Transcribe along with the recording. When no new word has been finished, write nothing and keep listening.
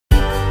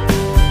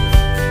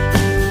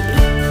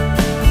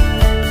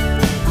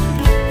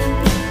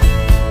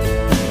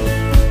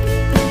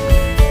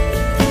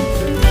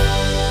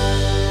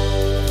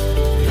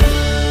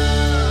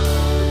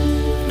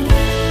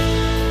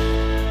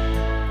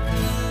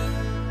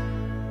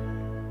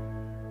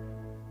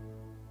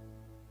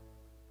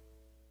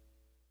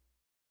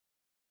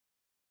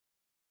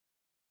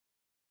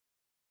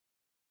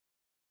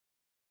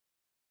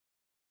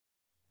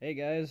Hey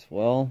guys,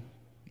 well,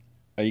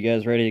 are you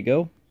guys ready to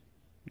go?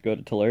 Go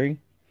to Tulare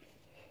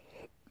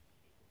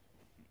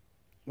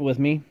with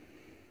me?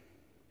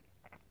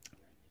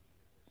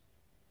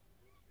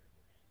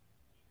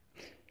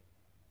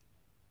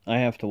 I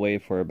have to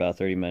wait for about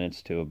 30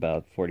 minutes to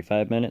about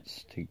 45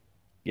 minutes to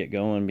get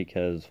going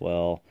because,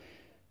 well,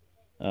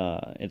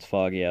 it's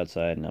foggy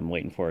outside and I'm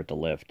waiting for it to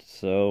lift.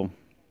 So,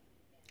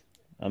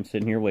 I'm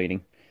sitting here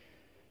waiting.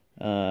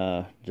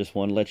 Just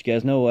want to let you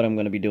guys know what I'm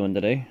going to be doing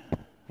today.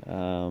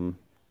 Um,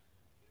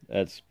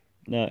 that's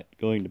not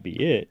going to be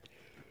it.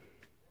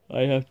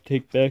 I have to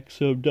take back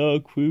some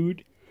dog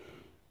food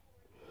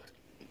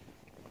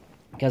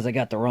because I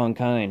got the wrong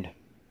kind.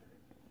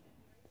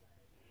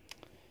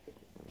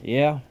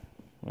 Yeah,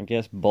 I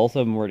guess both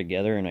of them were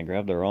together and I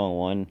grabbed the wrong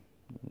one.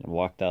 I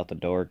walked out the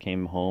door,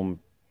 came home,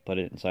 put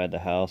it inside the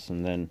house,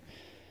 and then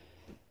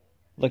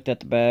looked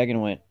at the bag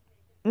and went,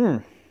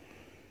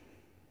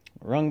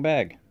 wrong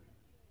bag.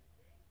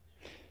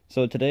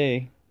 So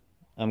today,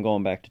 I'm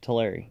going back to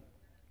Tulare.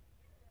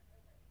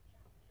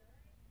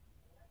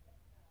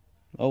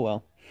 Oh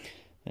well,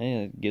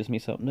 it gives me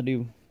something to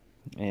do.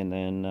 And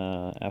then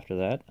after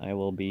that, I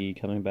will be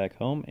coming back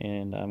home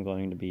and I'm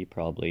going to be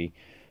probably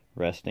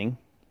resting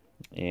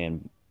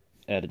and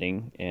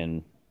editing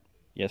and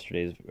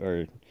yesterday's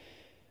or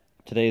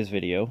today's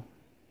video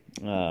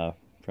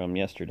from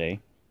yesterday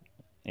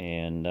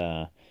and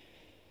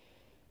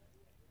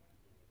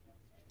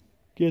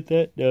get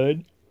that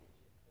done.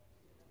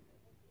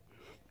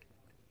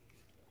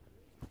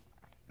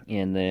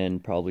 And then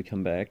probably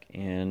come back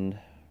and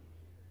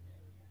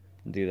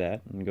do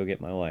that and go get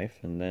my wife,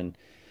 and then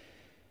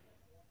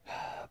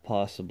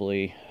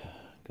possibly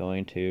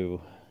going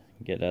to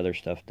get other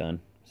stuff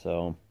done.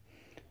 So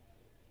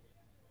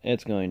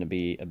it's going to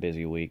be a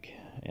busy week,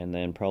 and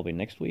then probably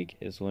next week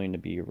is going to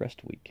be a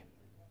rest week.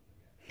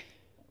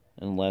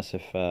 Unless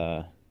if,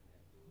 well,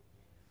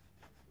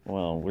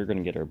 we're going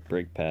to get our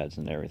brake pads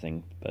and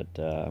everything, but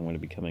I'm going to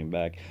be coming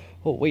back.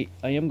 Oh, wait,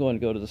 I am going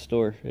to go to the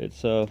store.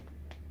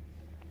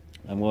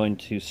 I'm going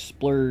to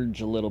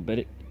splurge a little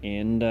bit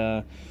and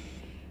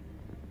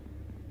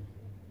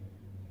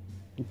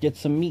get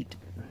some meat.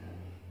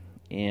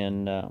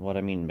 And what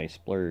I mean by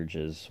splurge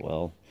is,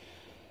 well,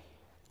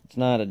 it's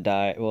not a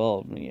diet.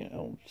 Well,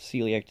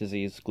 celiac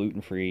disease,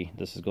 gluten free.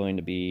 This is going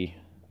to be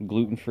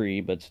gluten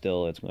free, but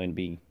still, it's going to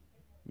be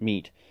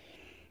meat.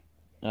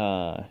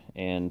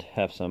 And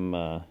have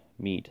some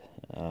meat.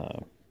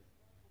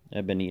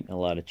 I've been eating a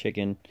lot of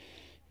chicken,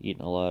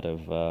 eating a lot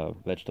of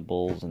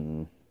vegetables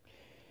and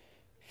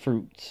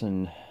fruits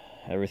and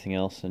everything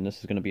else, and this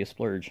is going to be a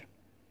splurge.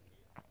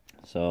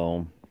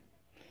 So,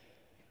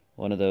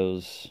 one of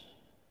those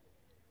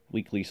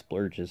weekly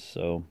splurges.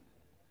 So,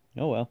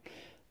 oh well.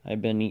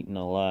 I've been eating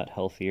a lot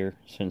healthier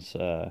since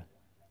I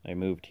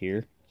moved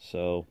here.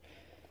 So,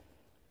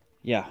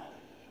 yeah,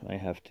 I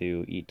have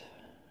to eat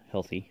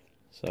healthy.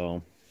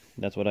 So,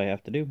 that's what I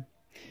have to do.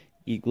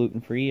 Eat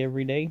gluten-free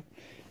every day.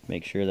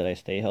 Make sure that I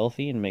stay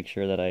healthy and make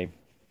sure that I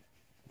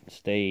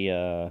stay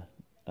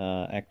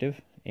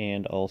active,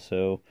 and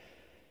also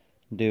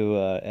do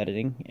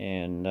editing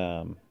and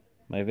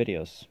my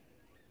videos.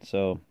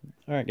 So,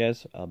 alright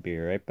guys, I'll be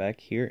right back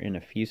here in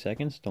a few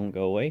seconds. Don't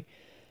go away.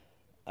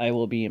 I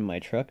will be in my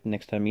truck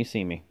next time you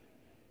see me.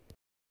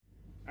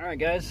 Alright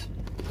guys,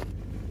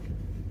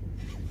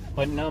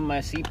 putting on my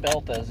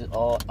seatbelt as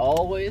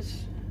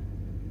always.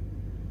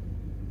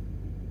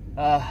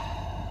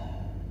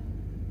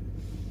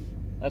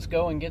 Let's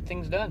go and get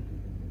things done.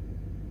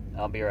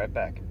 I'll be right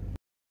back.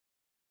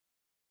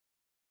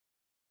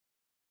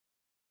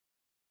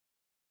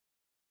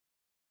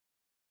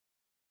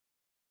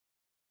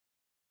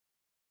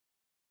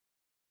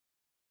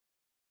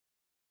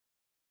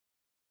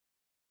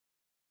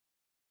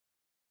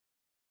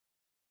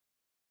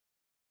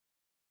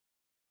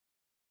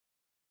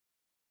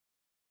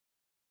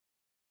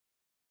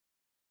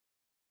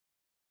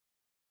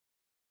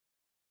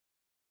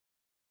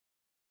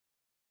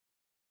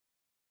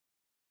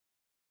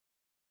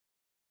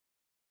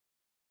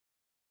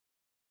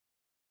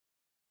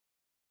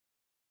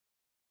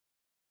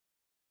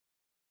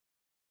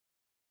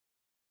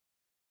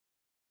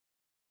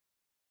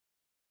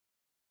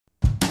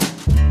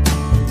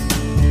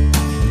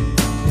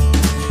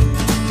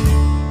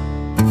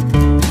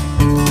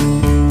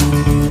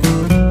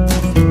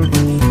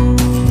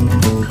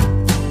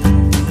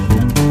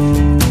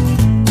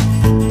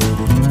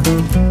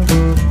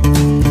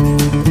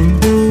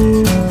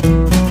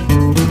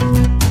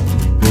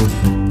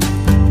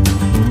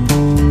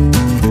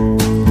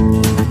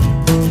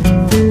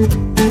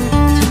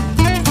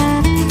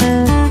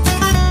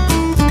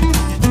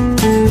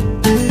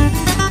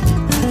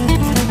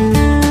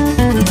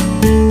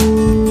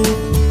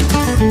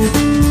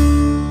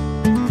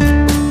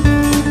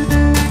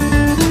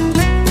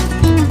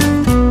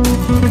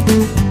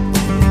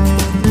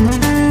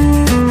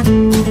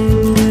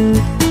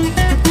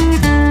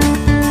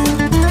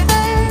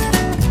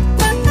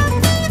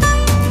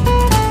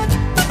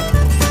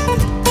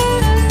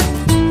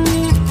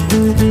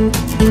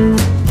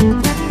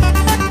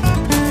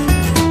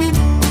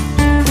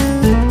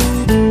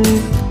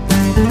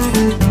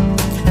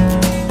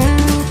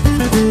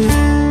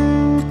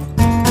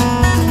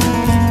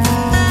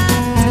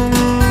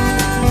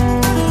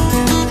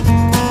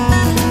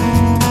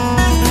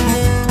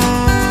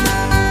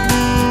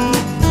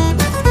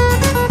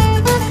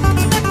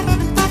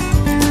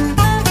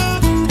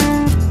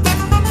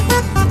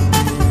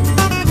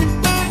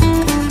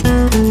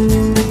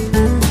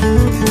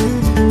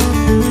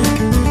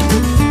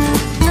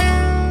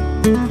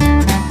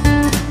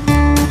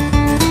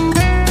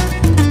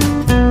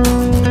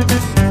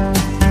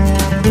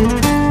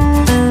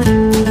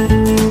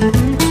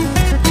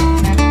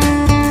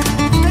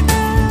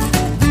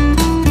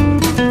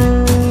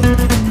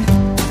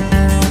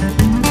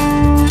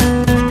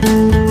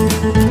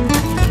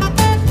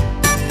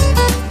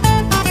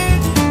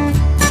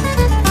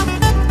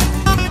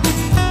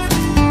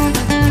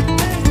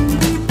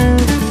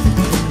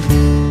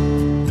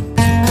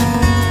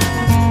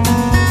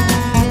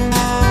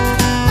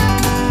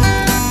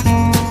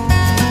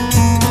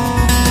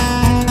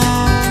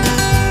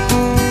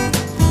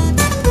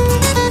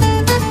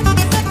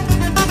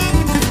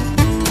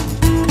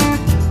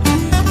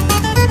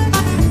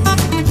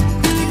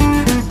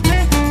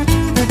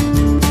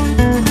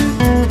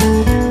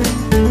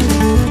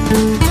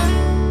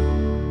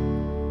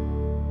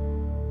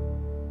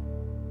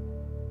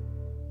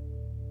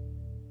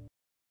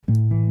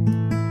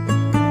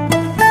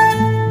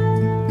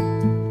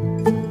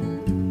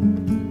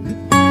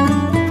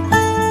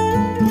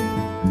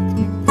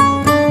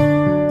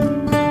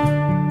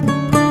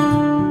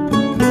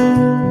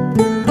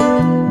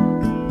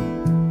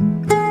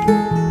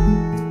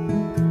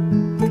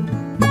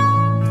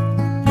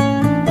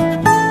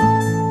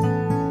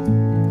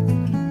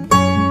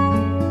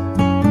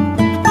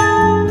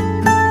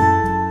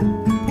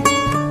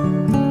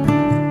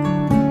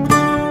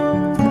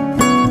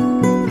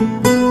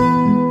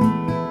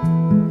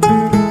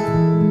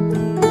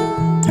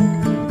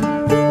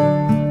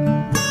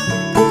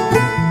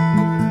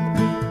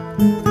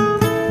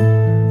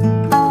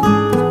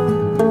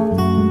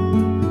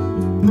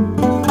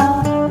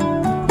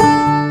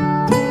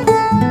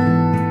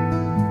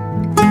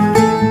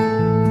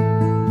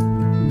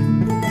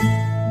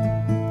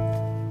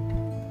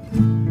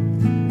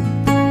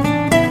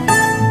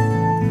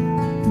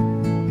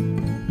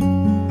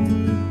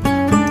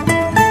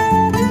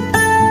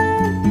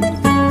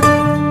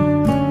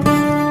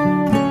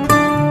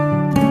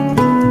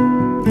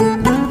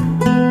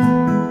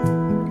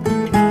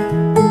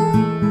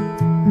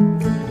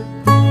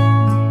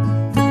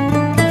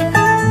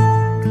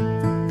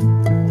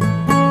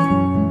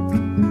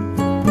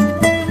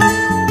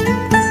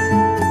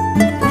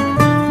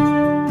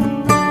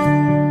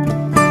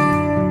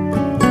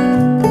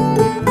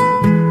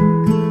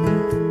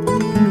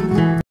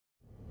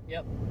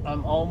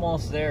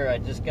 almost there. I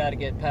just got to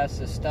get past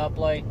this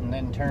stoplight and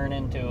then turn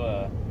into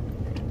a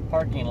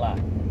parking lot.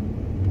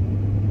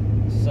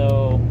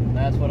 So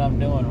that's what I'm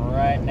doing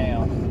right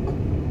now.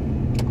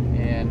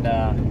 And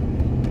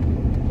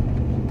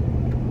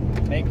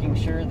making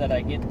sure that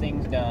I get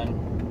things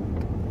done.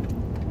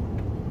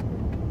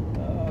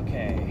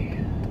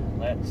 Okay,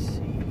 let's see.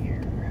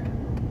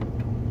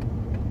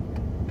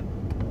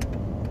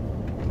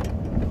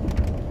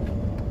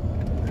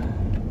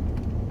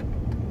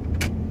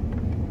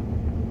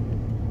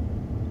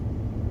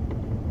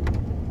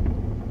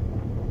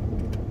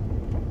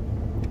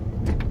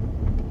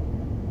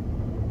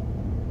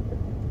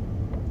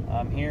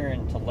 I'm here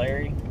in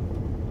Tulare,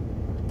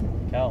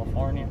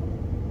 California,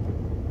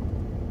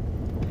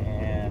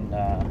 and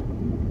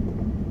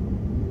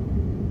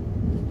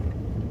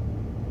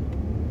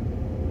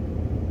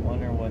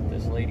wonder what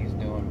this lady's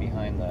doing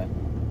behind the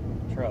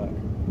truck.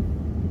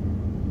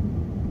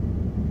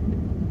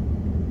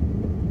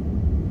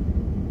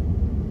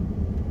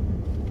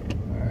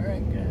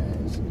 Alright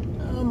guys,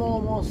 I'm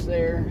almost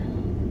there.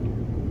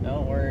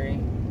 Don't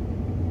worry.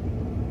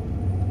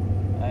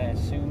 I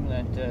assume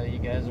that you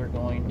guys are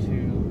going to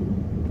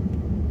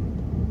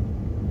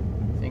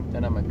think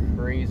that I'm a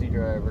crazy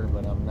driver,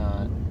 but I'm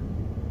not.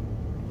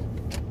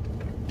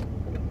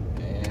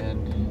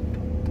 And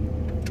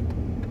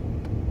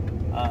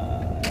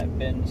I've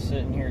been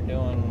sitting here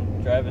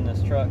driving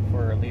this truck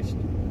for at least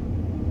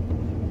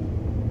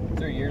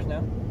 3 years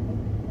now.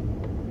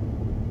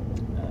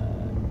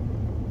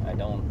 I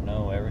don't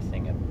know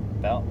everything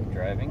about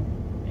driving,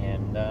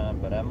 and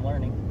but I'm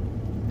learning.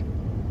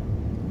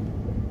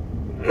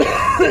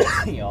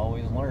 You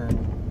always learn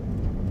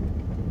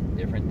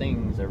different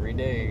things every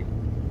day,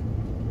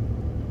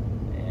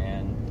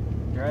 and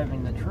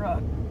driving the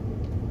truck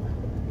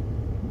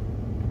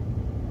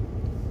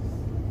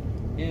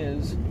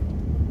is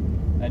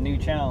a new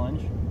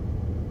challenge.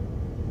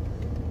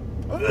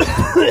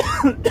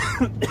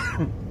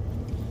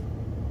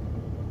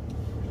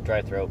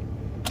 Dry throat,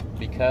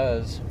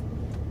 because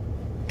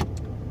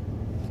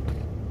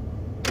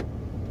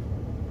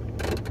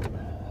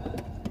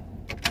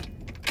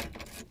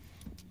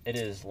it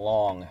is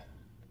long.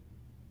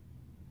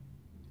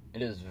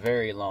 It is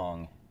very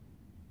long.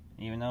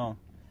 Even though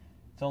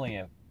it's only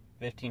a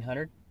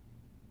 1500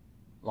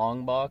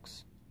 long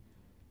box,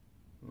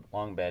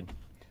 long bed.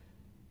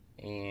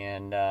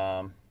 And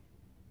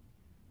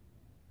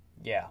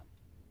yeah.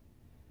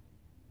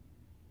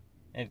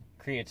 It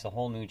creates a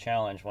whole new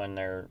challenge when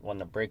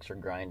the brakes are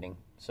grinding.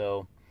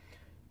 So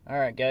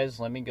alright guys,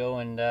 let me go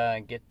and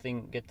get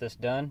this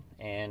done,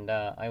 and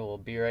I will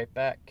be right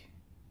back.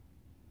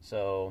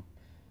 So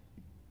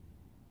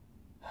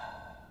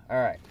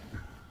alright.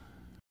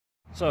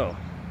 So,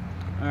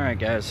 alright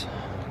guys.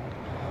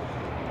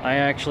 I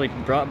actually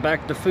brought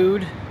back the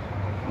food.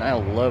 And I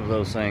love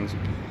those things.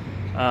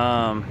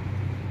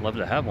 Love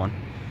to have one.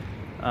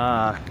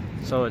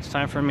 So it's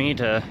time for me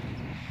to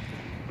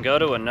go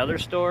to another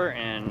store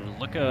and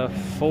look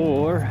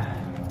for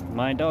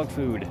my dog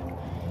food.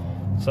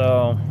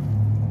 So,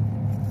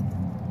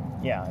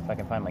 yeah, if I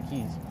can find my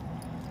keys.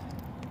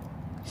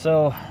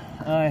 So,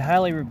 I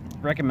highly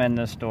recommend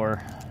this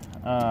store.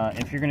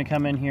 If you're going to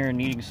come in here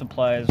needing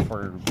supplies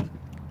for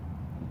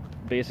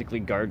basically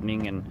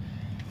gardening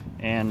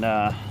and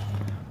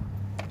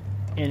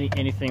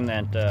anything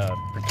that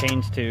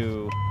pertains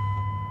to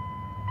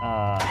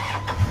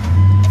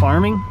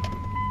farming,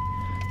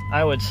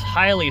 I would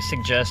highly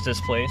suggest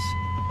this place,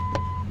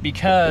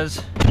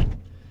 because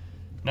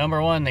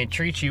number one, they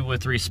treat you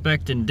with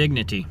respect and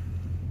dignity,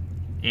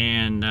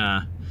 and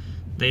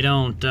they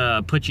don't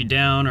put you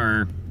down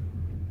or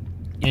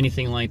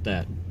anything like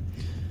that.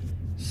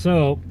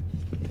 So,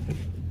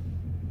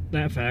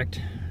 that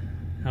fact,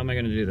 how am I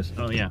going to do this?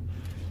 Oh yeah,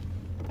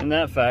 and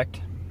that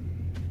fact,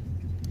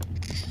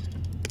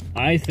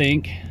 I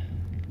think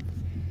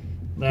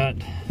that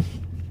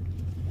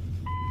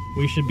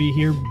we should be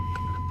here.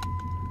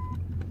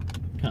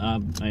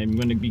 I'm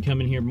going to be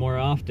coming here more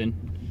often.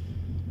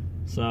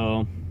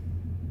 So,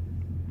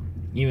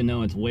 even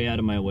though it's way out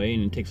of my way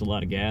and it takes a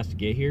lot of gas to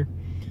get here,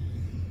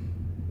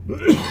 but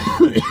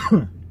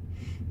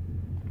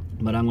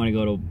I'm going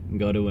to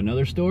go to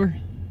another store,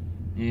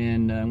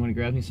 and I'm going to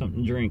grab me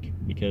something to drink,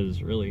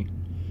 because really,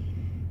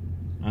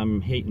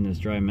 I'm hating this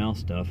dry mouth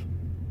stuff.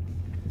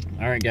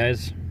 All right,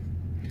 guys.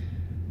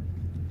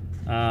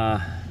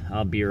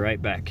 I'll be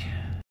right back.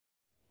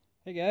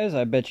 Hey guys,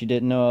 I bet you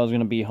didn't know I was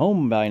going to be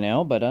home by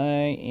now, but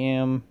I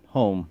am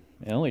home.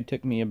 It only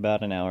took me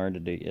about an hour to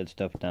get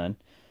stuff done.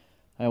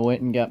 I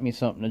went and got me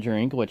something to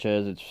drink, which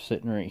is it's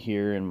sitting right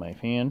here in my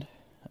hand.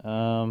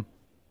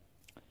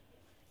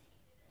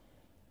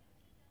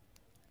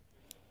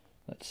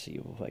 Let's see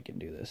if I can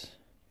do this.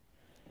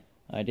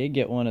 I did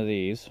get one of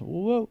these.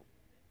 Whoa!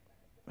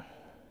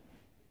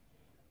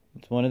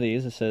 It's one of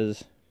these. It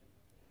says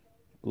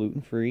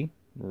gluten-free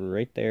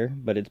right there,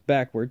 but it's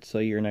backwards, so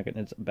you're not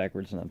gonna. It's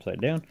backwards and upside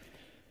down.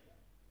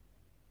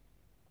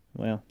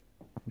 Well,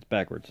 it's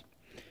backwards.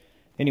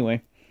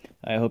 Anyway,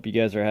 I hope you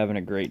guys are having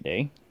a great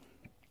day.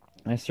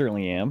 I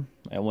certainly am.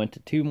 I went to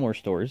 2 more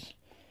stores.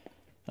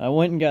 I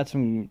went and got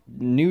some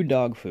new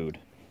dog food.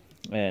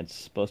 It's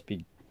supposed to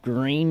be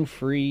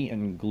grain-free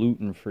and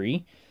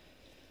gluten-free.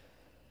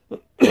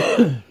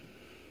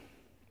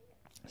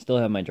 Still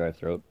have my dry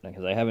throat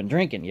because I haven't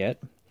drank it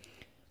yet.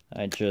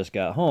 I just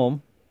got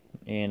home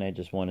and I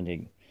just wanted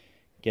to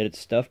get its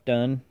stuff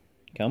done,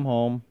 come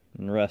home,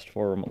 and rest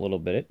for a little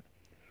bit.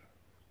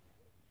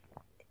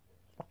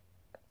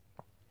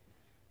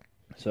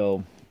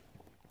 So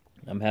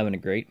I'm having a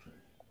great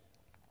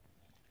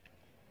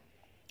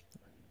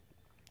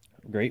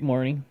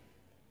morning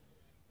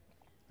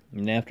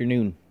and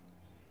afternoon.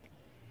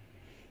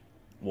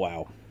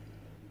 Wow.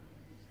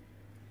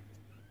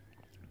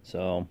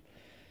 So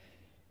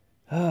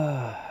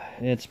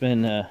it's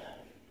been a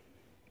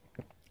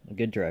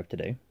good drive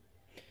today,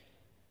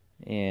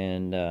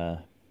 and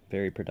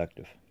very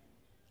productive.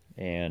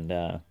 And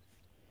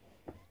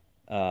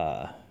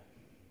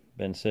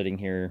been sitting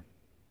here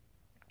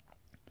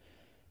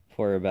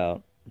for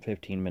about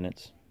 15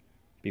 minutes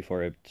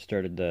before I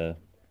started the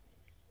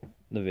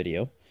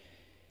video,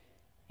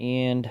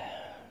 and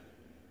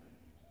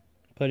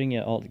putting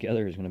it all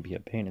together is going to be a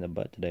pain in the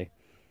butt today.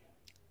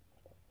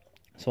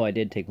 So I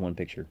did take one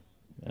picture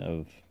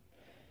of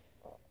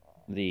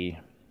the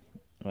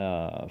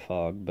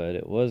fog, but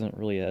it wasn't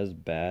really as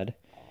bad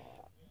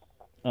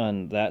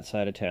on that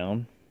side of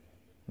town,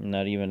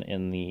 not even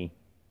in the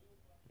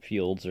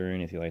fields or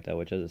anything like that,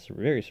 which is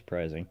very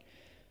surprising.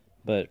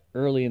 But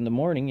early in the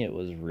morning it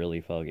was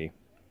really foggy.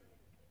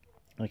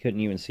 I couldn't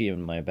even see it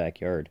in my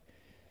backyard.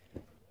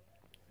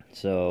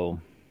 So,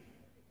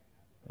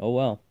 oh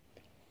well.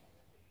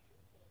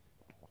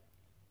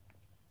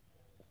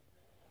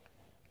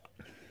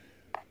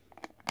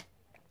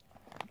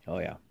 Oh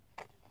yeah.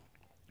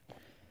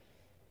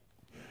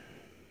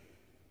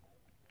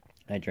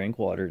 I drank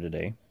water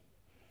today.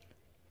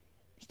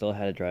 Still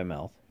had a dry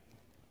mouth.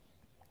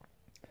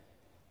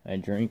 I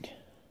drank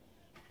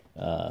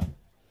a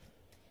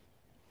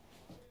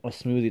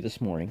smoothie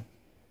this morning.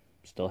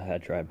 Still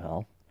had dry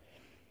mouth.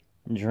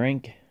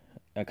 Drank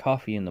a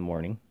coffee in the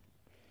morning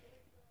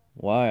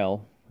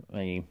while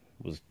I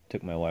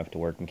took my wife to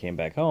work and came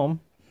back home.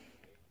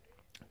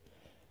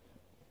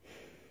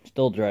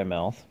 Still dry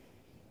mouth.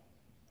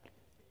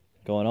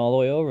 Going all the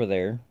way over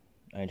there,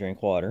 I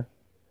drank water.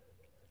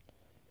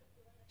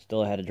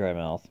 Still had a dry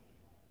mouth.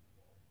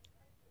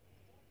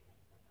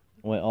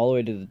 Went all the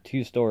way to the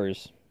 2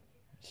 stores.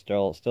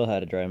 Still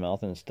had a dry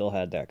mouth and still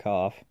had that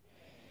cough.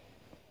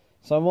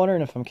 So I'm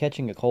wondering if I'm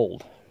catching a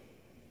cold.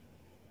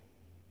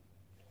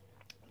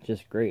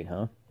 Just great,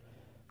 huh?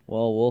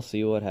 Well, we'll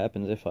see what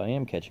happens if I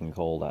am catching a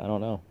cold. I don't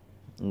know.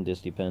 It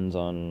just depends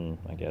on,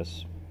 I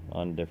guess,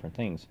 on different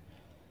things.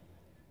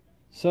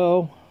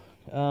 So,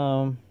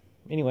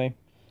 anyway.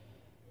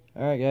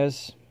 Alright,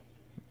 guys.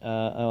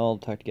 I'll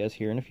talk to you guys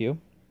here in a few.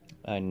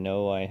 I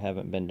know I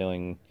haven't been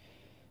doing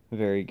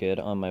very good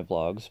on my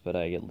vlogs, but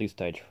at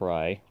least I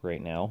try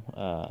right now.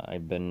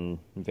 I've been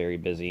very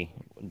busy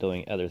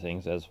doing other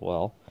things as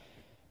well,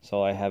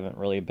 so I haven't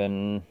really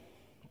been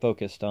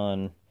focused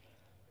on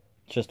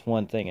just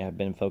one thing. I've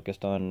been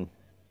focused on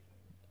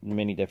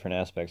many different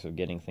aspects of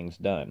getting things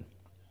done.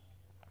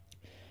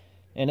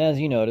 And as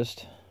you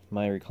noticed,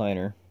 my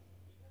recliner,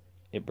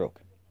 it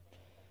broke.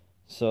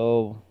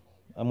 So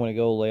I'm going to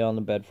go lay on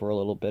the bed for a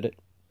little bit,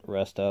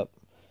 rest up.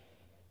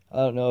 I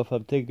don't know if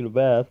I'm taking a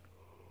bath,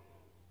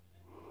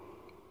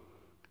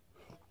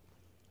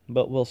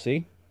 but we'll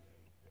see.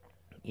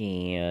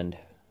 And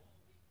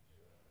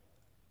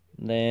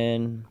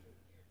then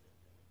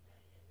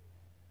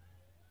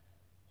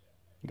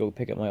go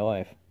pick up my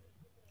wife.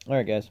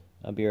 Alright guys,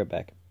 I'll be right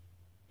back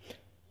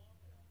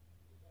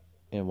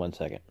in 1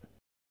 second.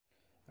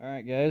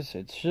 Alright guys,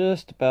 it's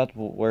just about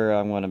where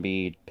I'm going to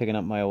be picking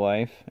up my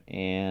wife,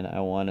 and I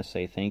want to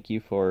say thank you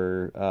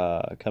for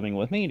coming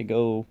with me to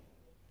go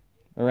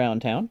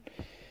around town.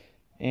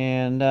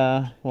 And,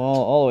 well,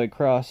 all the way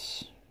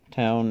across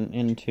town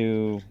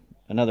into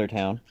another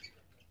town.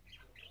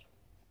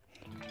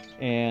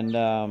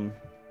 And,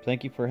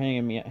 thank you for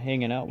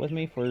hanging out with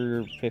me for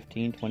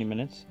 15-20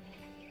 minutes.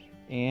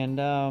 And,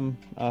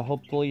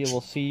 hopefully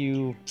we'll see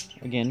you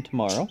again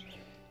tomorrow.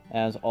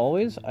 As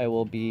always, I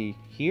will be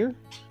here,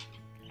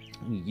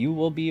 you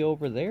will be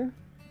over there,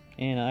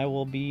 and I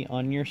will be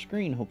on your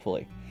screen,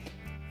 hopefully.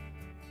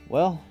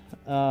 Well,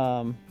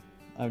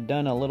 I've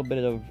done a little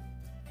bit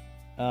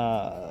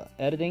of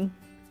editing,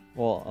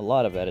 well, a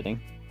lot of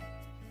editing,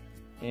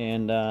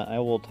 and I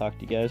will talk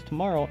to you guys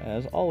tomorrow,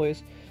 as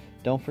always.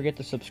 Don't forget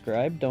to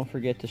subscribe, don't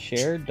forget to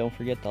share, don't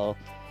forget to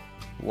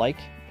like,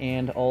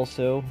 and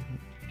also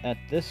at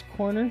this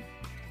corner,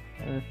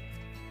 or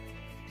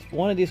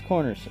one of these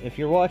corners, if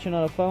you're watching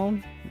on a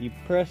phone, you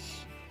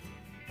press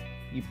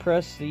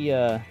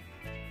the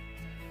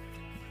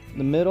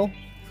middle,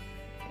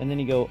 and then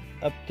you go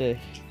up to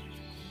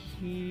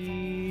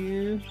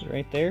here,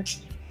 right there,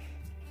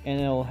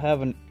 and it'll have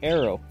an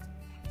arrow,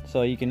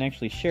 so you can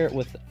actually share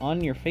it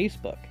on your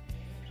Facebook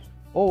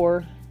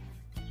or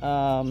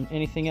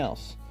anything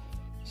else.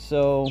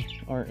 So,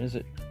 or is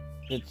it?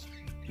 It's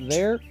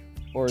there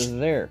or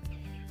there.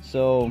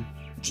 So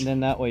then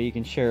that way you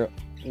can share it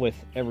with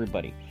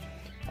everybody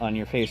on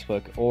your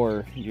Facebook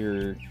or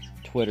your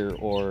Twitter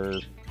or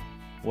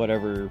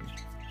whatever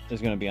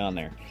is going to be on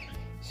there.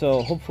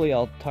 So hopefully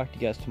I'll talk to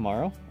you guys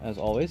tomorrow, as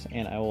always,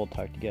 and I will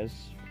talk to you guys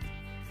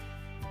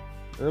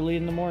early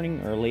in the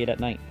morning or late at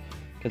night,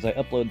 because I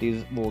upload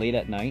these late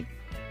at night,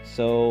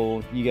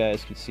 so you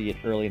guys can see it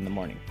early in the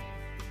morning.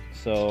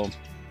 So,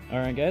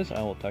 alright guys,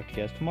 I will talk to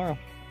you guys tomorrow.